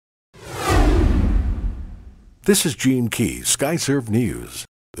This is Gene Key, Skyserve News.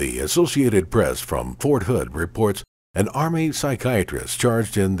 The Associated Press from Fort Hood reports an Army psychiatrist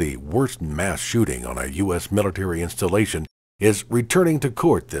charged in the worst mass shooting on a U.S. military installation is returning to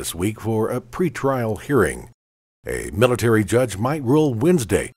court this week for a pretrial hearing. A military judge might rule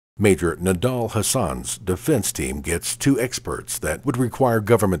Wednesday. Major Nadal Hassan's defense team gets 2 experts that would require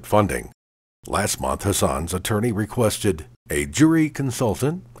government funding. Last month, Hassan's attorney requested a jury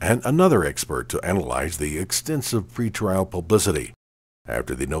consultant and another expert to analyze the extensive pretrial publicity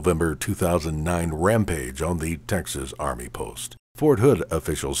after the November 2009 rampage on the Texas Army post. Fort Hood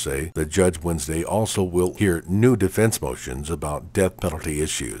officials say the judge Wednesday also will hear new defense motions about death penalty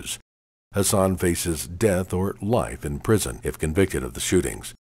issues. Hassan faces death or life in prison if convicted of the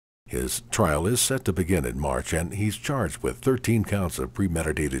shootings. His trial is set to begin in March, and he's charged with 13 counts of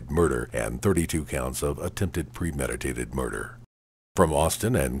premeditated murder and 32 counts of attempted premeditated murder. From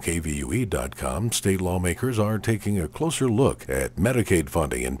Austin and KVUE.com, state lawmakers are taking a closer look at Medicaid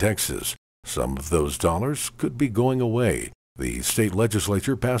funding in Texas. Some of those dollars could be going away. The state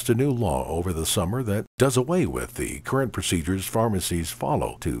legislature passed a new law over the summer that does away with the current procedures pharmacies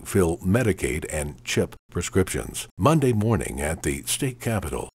follow to fill Medicaid and CHIP prescriptions. Monday morning at the state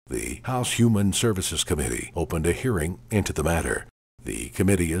capitol, the House Human Services Committee opened a hearing into the matter. The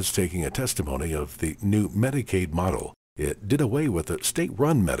committee is taking a testimony of the new Medicaid model. It did away with the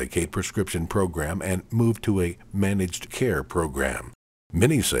state-run Medicaid prescription program and moved to a managed care program.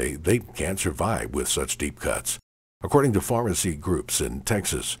 Many say they can't survive with such deep cuts. According to pharmacy groups in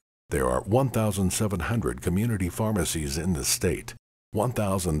Texas, there are 1,700 community pharmacies in the state.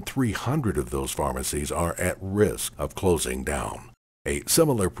 1,300 of those pharmacies are at risk of closing down. A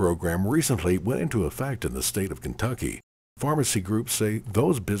similar program recently went into effect in the state of Kentucky. Pharmacy groups say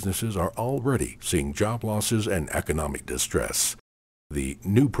those businesses are already seeing job losses and economic distress. The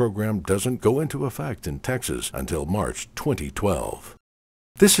new program doesn't go into effect in Texas until March 2012.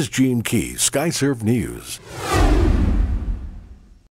 This is Gene Key, Skyserve News.